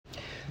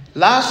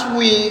Last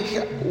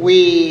week,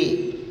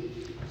 we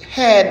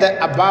heard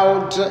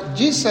about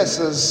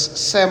Jesus'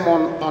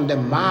 Sermon on the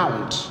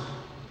Mount,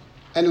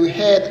 and we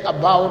heard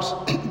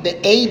about the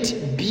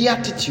 8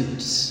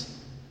 Beatitudes.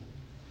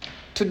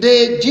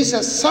 Today,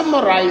 Jesus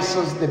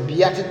summarizes the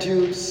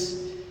Beatitudes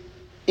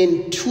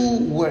in 2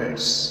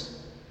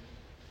 words.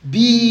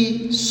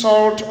 Be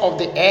salt of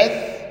the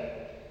earth,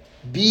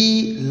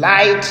 be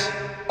light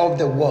of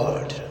the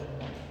world.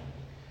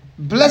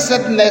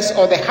 Blessedness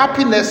or the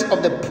happiness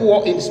of the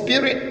poor in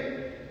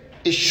spirit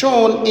is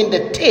shown in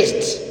the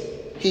taste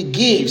he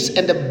gives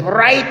and the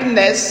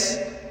brightness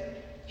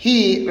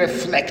he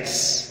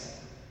reflects.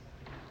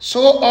 So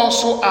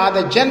also are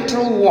the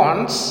gentle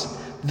ones,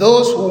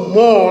 those who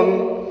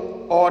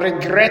mourn or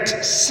regret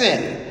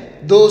sin,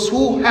 those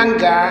who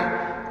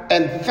hunger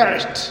and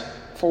thirst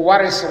for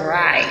what is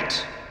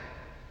right.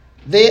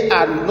 They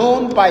are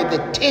known by the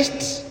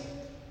taste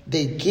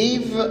they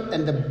give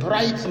and the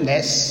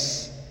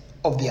brightness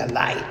of their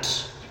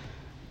light.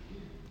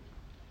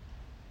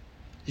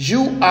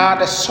 You are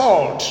the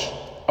salt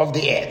of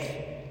the earth,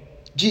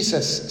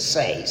 Jesus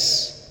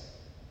says.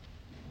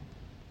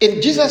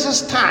 In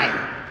Jesus' time,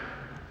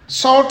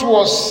 salt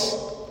was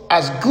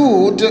as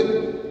good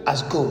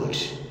as gold.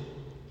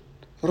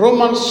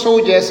 Roman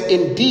soldiers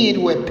indeed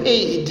were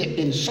paid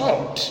in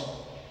salt.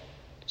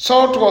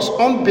 Salt was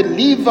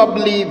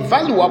unbelievably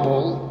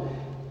valuable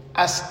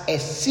as a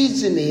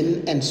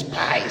seasoning and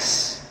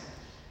spice,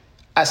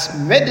 as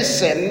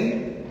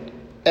medicine,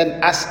 and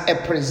as a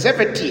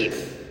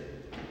preservative.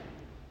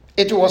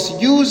 It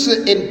was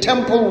used in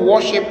temple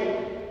worship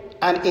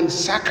and in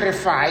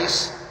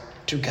sacrifice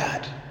to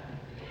God.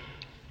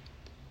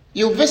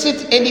 You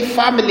visit any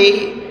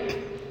family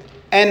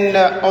and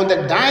on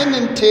the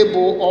dining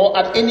table or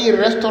at any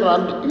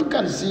restaurant, you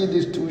can see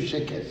these 2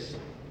 shakers.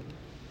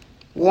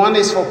 One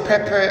is for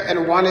pepper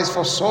and one is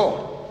for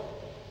salt.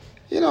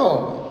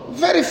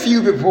 Very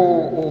few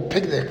people will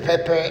pick the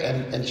pepper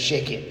and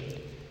shake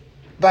it.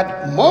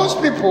 But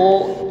most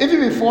people,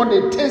 even before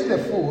they taste the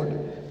food,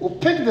 will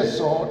pick the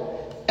salt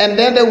and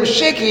then they will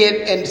shake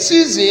it and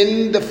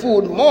season the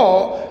food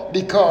more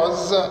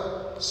because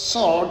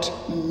salt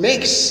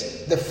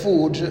makes the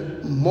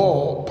food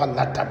more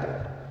palatable.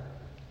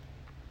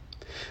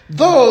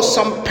 Though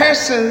some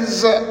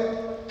persons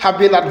have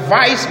been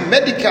advised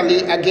medically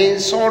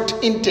against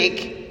salt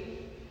intake,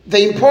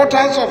 the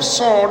importance of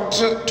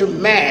salt to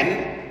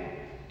man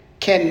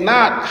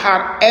cannot,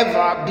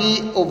 however, be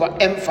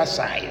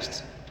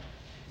overemphasized.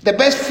 The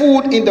best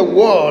food in the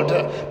world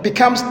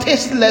becomes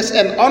tasteless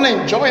and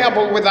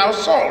unenjoyable without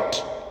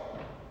salt.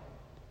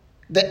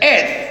 The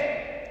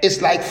earth is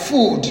like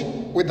food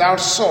without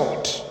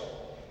salt,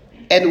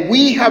 and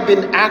we have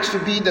been asked to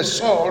be the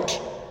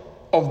salt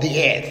of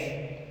the earth,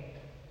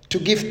 to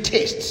give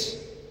taste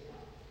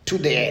to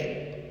the earth.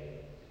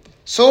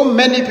 So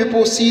many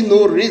people see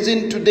no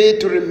reason today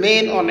to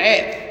remain on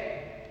earth,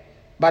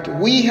 but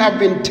we have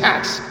been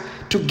tasked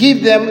to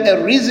give them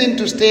a reason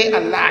to stay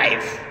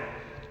alive,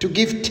 to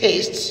give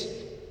taste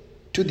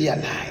to their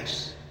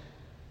lives.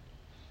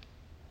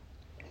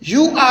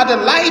 You are the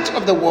light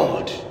of the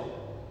world.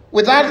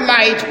 Without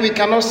light, we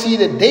cannot see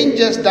the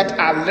dangers that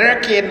are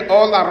lurking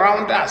all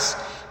around us,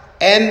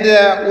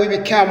 and we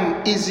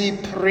become easy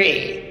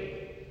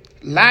prey.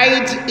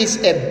 Light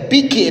is a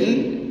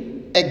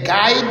beacon, a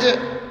guide,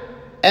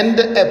 and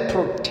a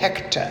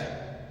protector.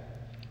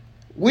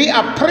 We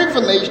are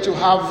privileged to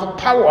have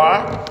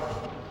power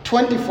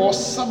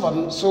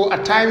 24/7, so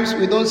at times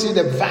we don't see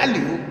the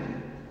value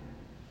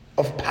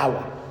of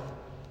power.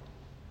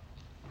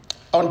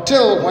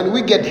 Until when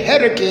we get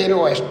hurricane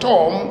or a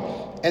storm,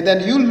 and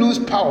then you lose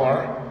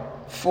power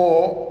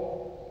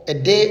for a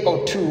day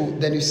or 2,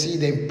 then you see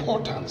the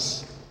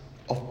importance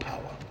of power.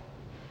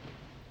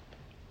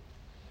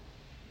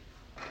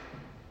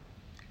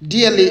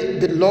 Dearly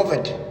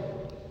beloved,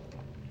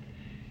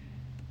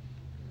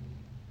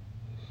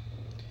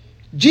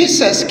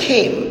 Jesus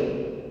came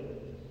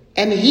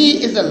and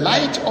he is the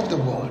light of the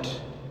world.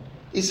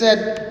 He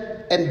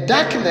said, and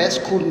darkness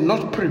could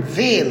not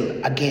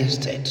prevail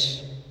against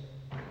it.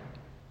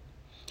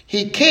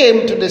 He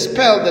came to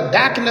dispel the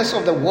darkness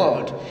of the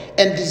world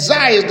and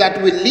desires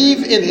that we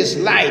live in his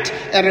light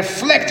and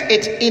reflect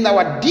it in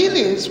our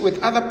dealings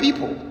with other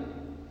people.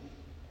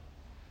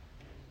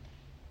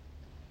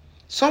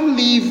 Some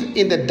live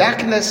in the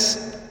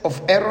darkness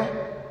of error,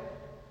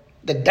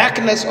 the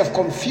darkness of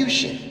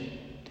confusion,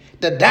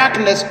 the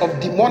darkness of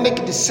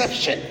demonic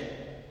deception.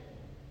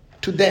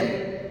 To them,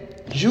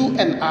 you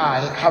and I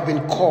have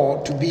been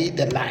called to be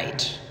the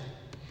light.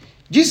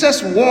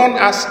 Jesus warned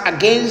us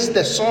against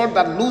the salt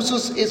that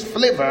loses its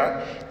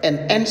flavor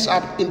and ends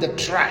up in the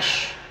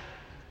trash,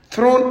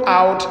 thrown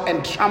out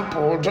and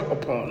trampled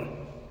upon.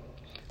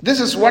 This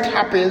is what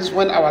happens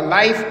when our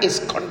life is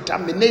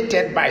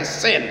contaminated by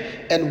sin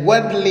and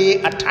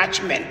worldly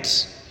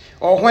attachments,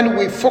 or when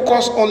we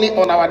focus only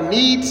on our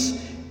needs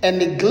and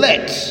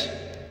neglect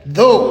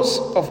those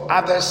of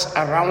others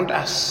around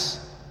us.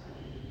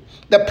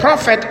 The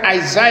prophet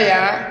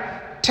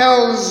Isaiah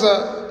tells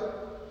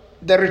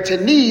the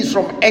returnees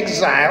from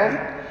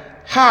exile,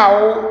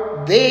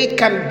 how they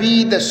can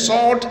be the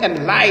salt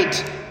and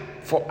light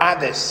for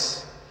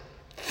others.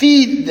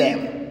 Feed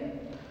them,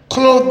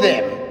 clothe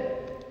them,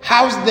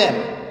 house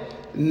them,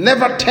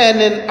 never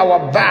turning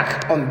our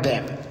back on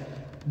them.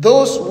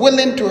 Those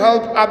willing to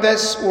help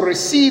others will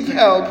receive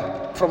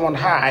help from on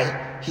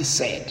high, he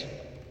said.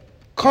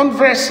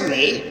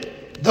 Conversely,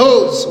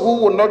 those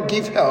who will not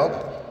give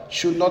help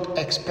should not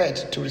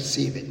expect to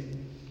receive it.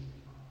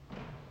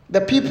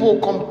 The people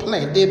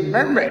complained, they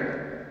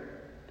murmured.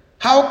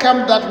 How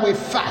come that we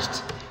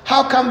fast?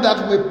 How come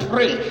that we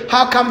pray?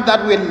 How come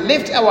that we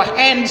lift our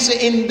hands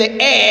in the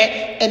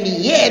air, and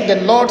yet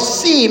the Lord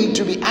seemed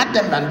to be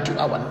adamant to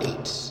our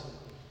needs?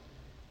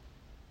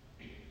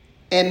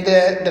 And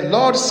the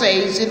Lord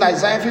says in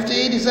Isaiah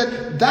 58, he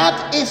said,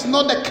 that is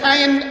not the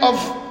kind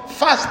of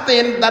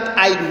fasting that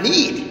I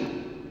need.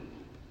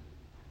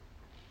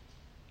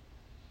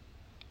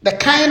 The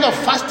kind of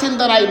fasting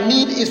that I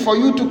need is for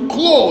you to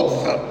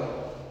clothe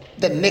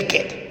the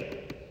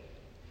naked,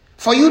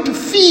 for you to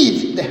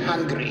feed the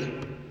hungry,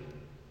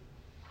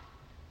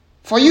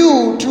 for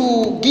you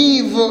to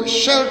give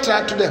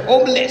shelter to the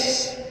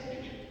homeless,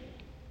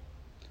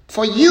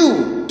 for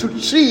you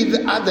to treat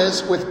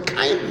others with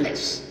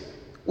kindness,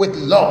 with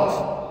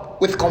love,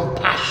 with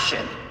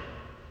compassion.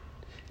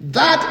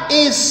 That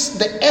is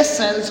the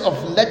essence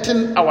of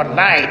letting our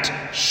light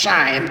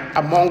shine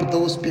among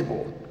those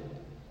people.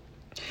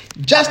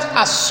 Just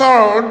as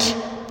salt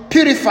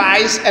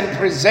purifies and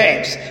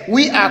preserves,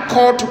 we are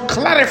called to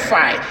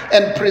clarify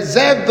and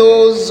preserve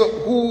those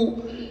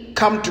who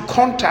come to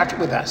contact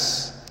with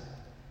us.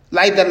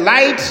 Like the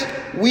light,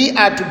 we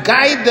are to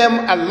guide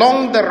them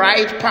along the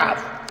right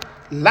path.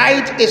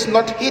 Light is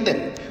not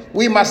hidden.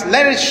 We must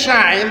let it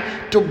shine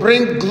to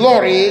bring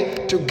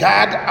glory to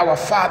God our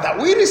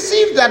Father. We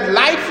receive that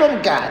light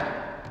from God.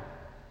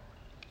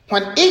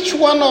 When each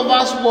one of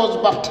us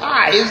was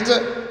baptized,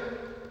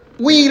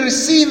 we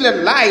received the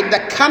light, the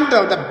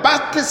candle, the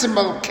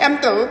baptismal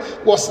candle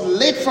was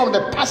lit from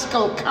the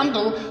paschal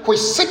candle, which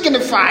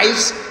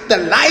signifies the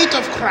light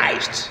of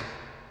Christ.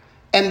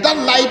 And that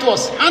light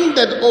was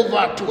handed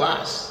over to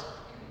us.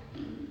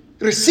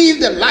 Receive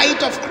the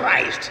light of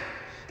Christ.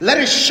 Let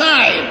it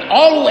shine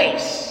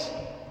always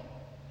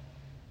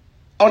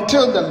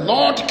until the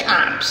Lord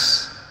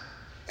comes.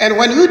 And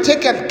when you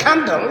take a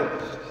candle,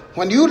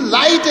 when you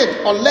light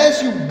it,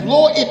 unless you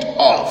blow it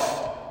off,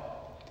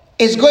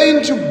 it's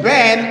going to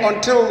burn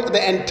until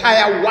the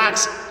entire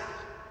wax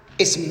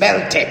is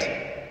melted.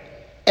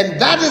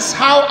 And that is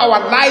how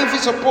our life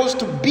is supposed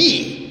to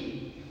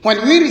be.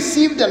 When we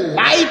receive the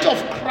light of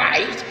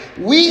Christ,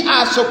 we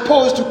are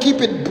supposed to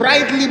keep it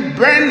brightly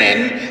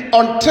burning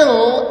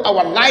until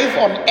our life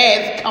on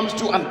earth comes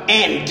to an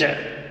end.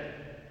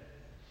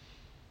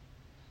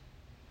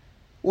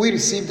 We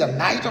receive the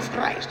light of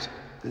Christ.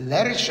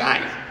 Let it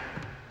shine.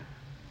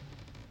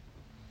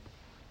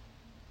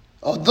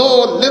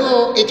 Although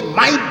little it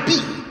might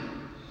be,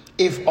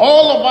 if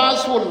all of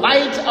us will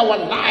light our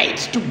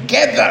lights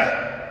together,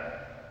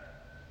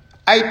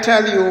 I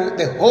tell you,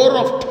 the whole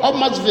of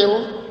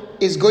Thomasville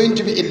is going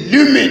to be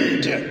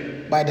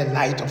illumined by the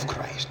light of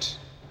Christ.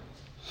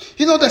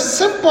 You know, the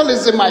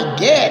symbolism I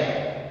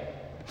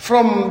get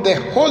from the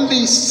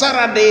Holy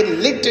Saturday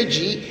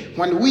liturgy,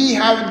 when we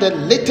have the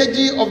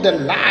liturgy of the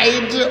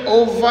light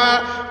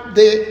over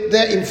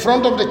there in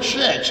front of the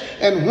church,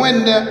 and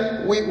when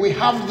we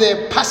have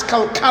the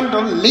paschal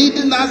candle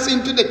leading us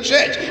into the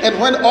church, and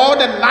when all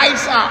the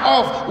lights are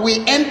off,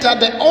 we enter.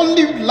 The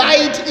only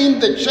light in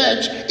the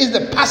church is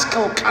the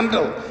paschal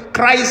candle.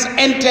 Christ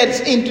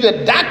enters into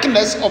the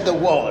darkness of the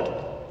world,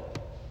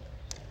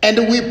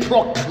 and we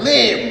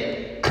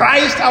proclaim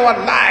Christ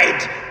our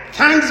light.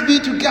 Thanks be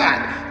to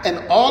God.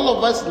 And all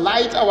of us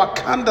light our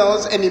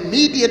candles, and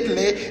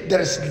immediately there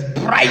is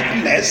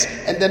brightness,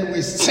 and then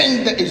we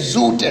sing the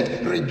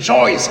exulted,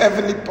 rejoice,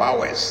 heavenly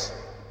powers.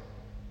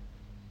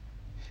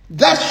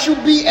 That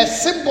should be a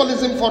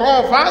symbolism for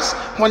all of us.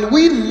 When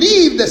we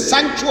leave the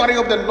sanctuary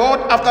of the Lord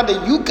after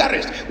the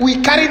Eucharist,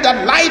 we carry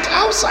that light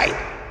outside.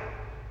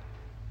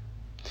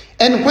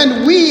 And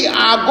when we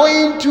are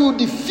going to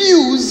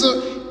diffuse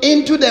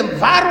into the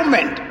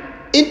environment,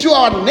 into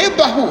our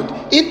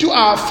neighborhood, into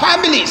our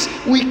families,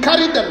 we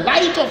carry the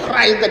light of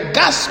Christ, the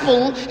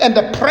gospel, and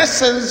the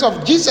presence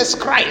of Jesus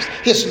Christ,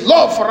 his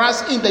love for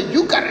us in the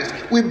Eucharist.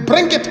 We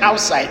bring it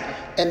outside.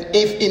 And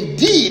if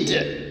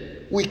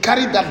indeed we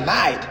carry that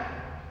light,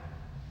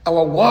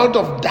 our world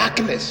of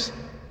darkness,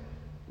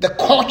 the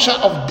culture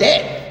of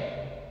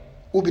death,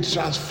 will be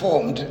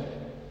transformed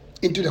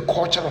into the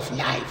culture of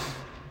life,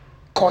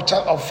 culture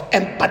of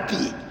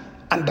empathy,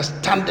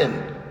 understanding,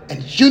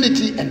 and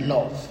unity and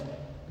love.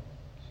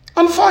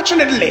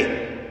 Unfortunately,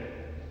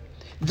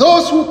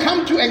 those who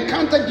come to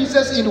encounter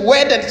Jesus in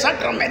word and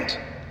sacrament,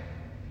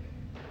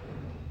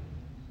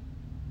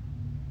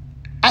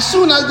 as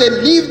soon as they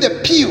leave the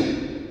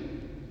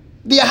pew,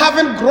 they are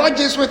having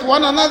grudges with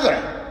one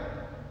another.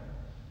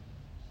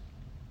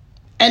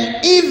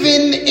 And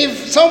even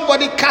if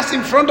somebody cuts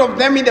in front of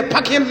them in the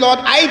parking lot,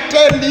 I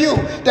tell you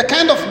the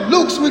kind of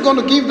looks we're going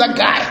to give that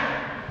guy.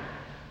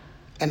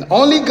 And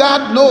only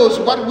God knows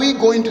what we're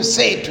going to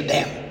say to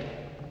them.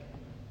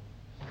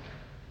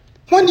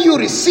 When you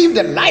receive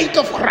the light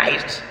of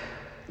Christ,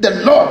 the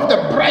love, the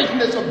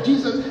brightness of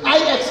Jesus,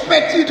 I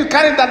expect you to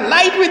carry that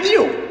light with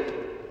you.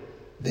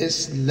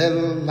 This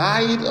little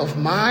light of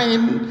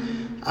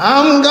mine,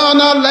 I'm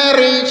gonna let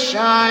it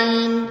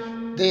shine.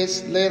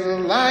 This little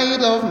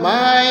light of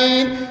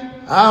mine,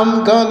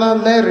 I'm gonna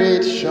let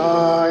it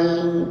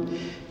shine.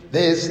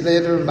 This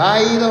little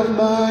light of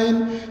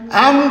mine,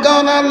 I'm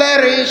gonna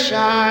let it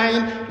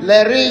shine.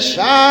 Let it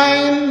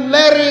shine,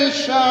 let it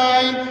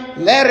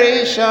shine, let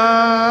it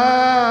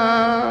shine.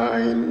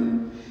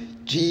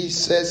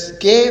 Jesus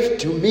gave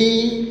to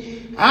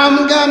me,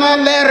 I'm gonna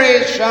let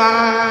it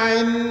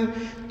shine.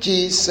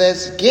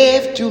 Jesus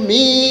gave to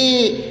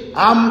me,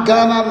 I'm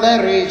gonna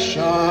let it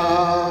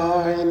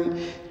shine.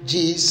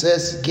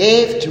 Jesus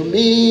gave to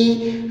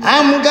me,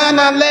 I'm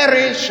gonna let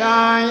it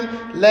shine,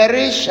 let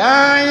it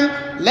shine,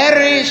 let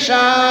it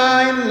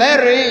shine, let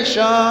it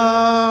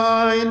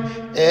shine.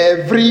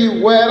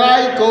 Everywhere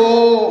I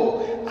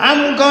go,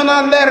 I'm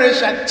gonna let it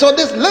shine. So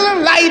this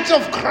little light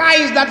of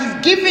Christ that is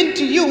given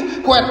to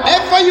you,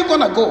 wherever you're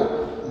gonna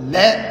go,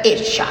 let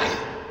it shine.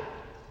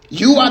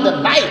 You are the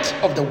light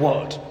of the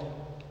world.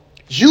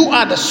 You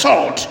are the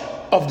salt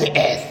of the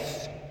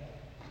earth.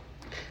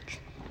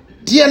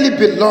 Dearly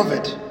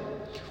beloved,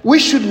 we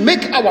should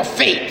make our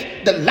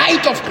faith, the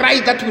light of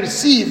Christ that we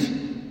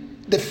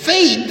receive, the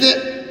faith,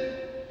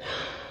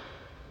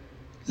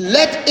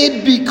 let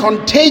it be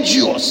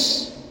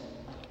contagious.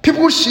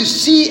 People should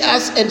see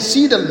us and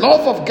see the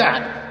love of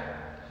God.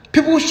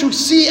 People should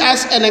see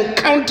us and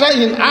encounter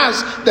in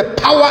us the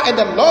power and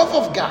the love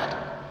of God.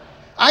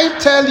 I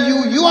tell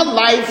you, your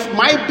life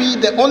might be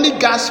the only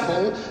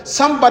gospel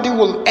somebody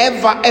will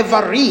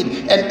ever read.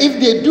 And if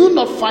they do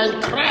not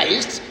find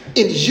Christ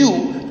in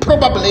you,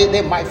 probably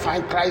they might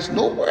find Christ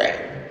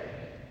nowhere.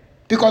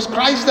 Because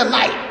Christ is the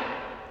light.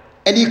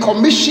 And he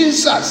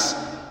commissions us.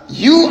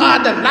 You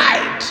are the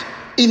light.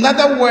 In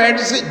other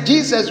words,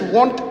 Jesus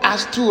wants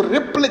us to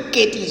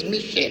replicate his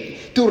mission,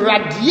 to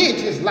radiate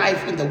his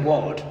life in the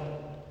world.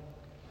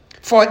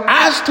 For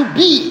us to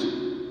be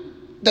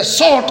the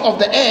salt of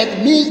the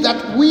earth means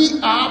that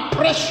we are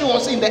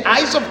precious in the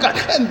eyes of God.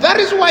 And that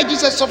is why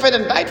Jesus suffered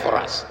and died for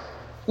us.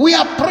 We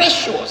are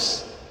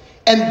precious.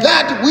 And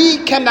that we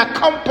can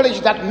accomplish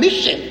that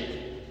mission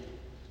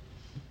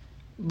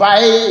by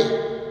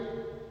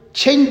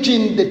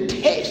changing the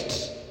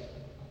taste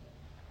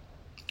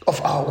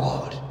of our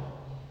world.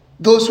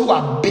 Those who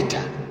are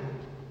bitter,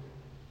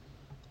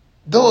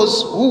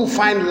 those who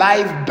find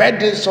life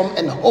burdensome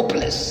and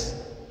hopeless,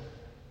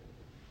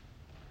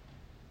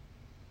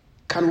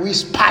 can we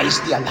spice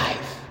their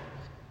life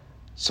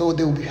so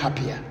they will be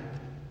happier?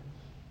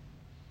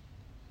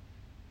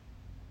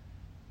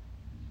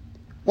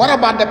 What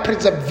about the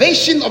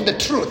preservation of the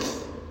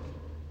truth,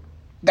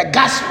 the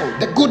gospel,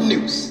 the good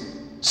news?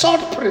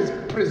 Salt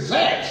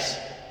preserves.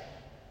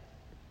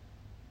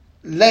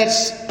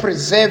 Let's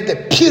preserve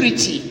the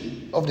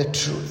purity of the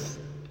truth.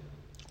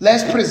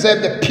 Let's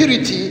preserve the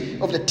purity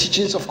of the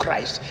teachings of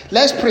Christ.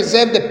 Let's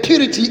preserve the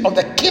purity of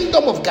the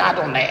kingdom of God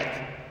on earth.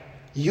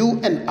 You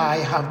and I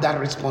have that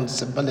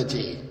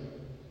responsibility.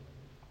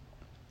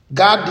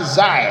 God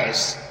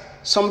desires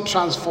some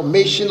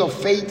transformation of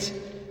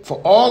faith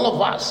for all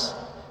of us,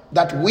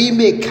 that we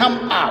may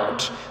come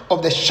out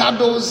of the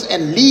shadows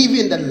and live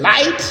in the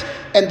light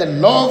and the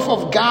love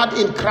of God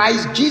in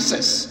Christ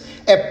Jesus,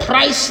 as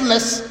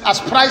priceless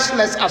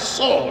as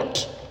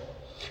salt.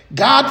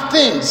 God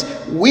thinks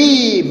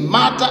we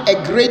matter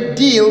a great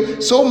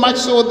deal, so much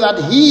so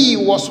that he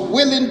was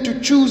willing to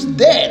choose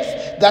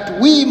death,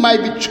 that we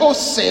might be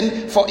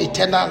chosen for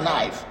eternal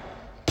life.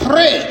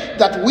 Pray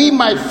that we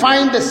might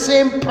find the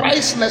same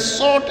priceless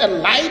salt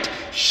and light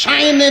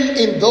shining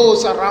in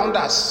those around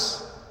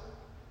us.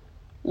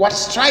 What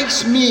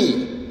strikes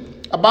me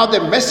about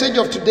the message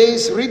of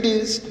today's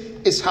readings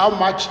is how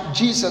much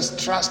Jesus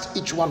trusts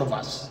each one of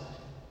us,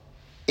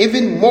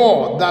 even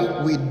more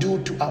than we do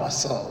to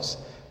ourselves,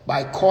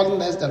 by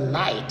calling us the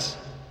light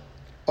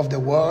of the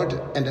world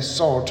and the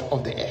salt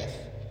of the earth.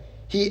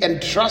 He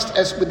entrusts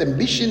us with the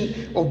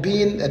mission of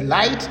being a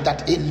light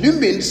that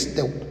illumines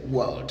the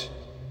world.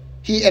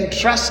 He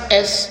entrusts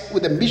us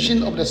with the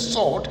mission of the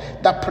salt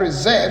that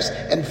preserves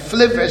and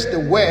flavors the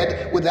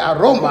word with the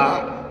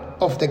aroma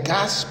of the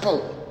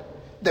gospel.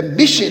 The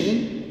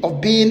mission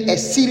of being a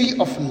city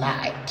of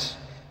light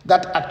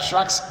that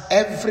attracts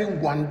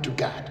everyone to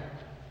God.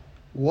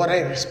 What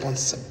a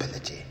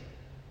responsibility.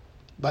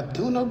 But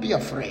do not be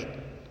afraid.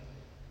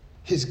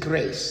 His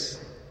grace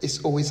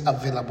is always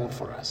available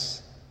for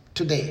us.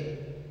 Today,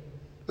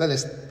 let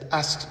us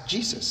ask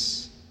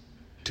Jesus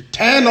to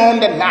turn on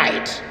the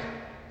light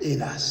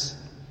in us.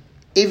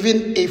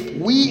 Even if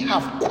we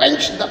have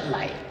quenched that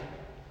light,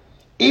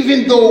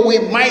 even though we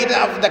might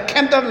have the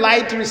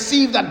candlelight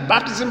received at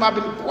baptism have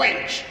been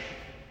quenched,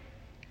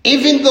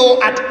 even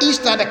though at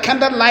Easter the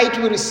candlelight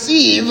we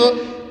receive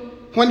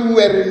when we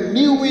were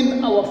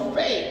renewing our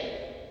faith,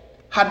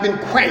 had been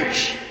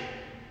quenched,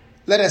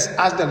 let us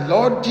ask the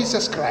Lord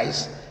Jesus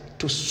Christ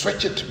to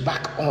switch it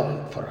back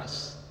on for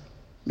us.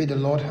 May the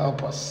Lord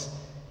help us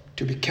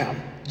to become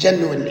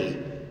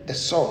genuinely the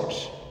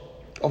salt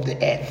of the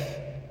earth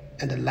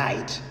and the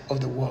light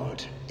of the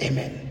world.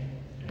 Amen.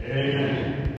 Amen.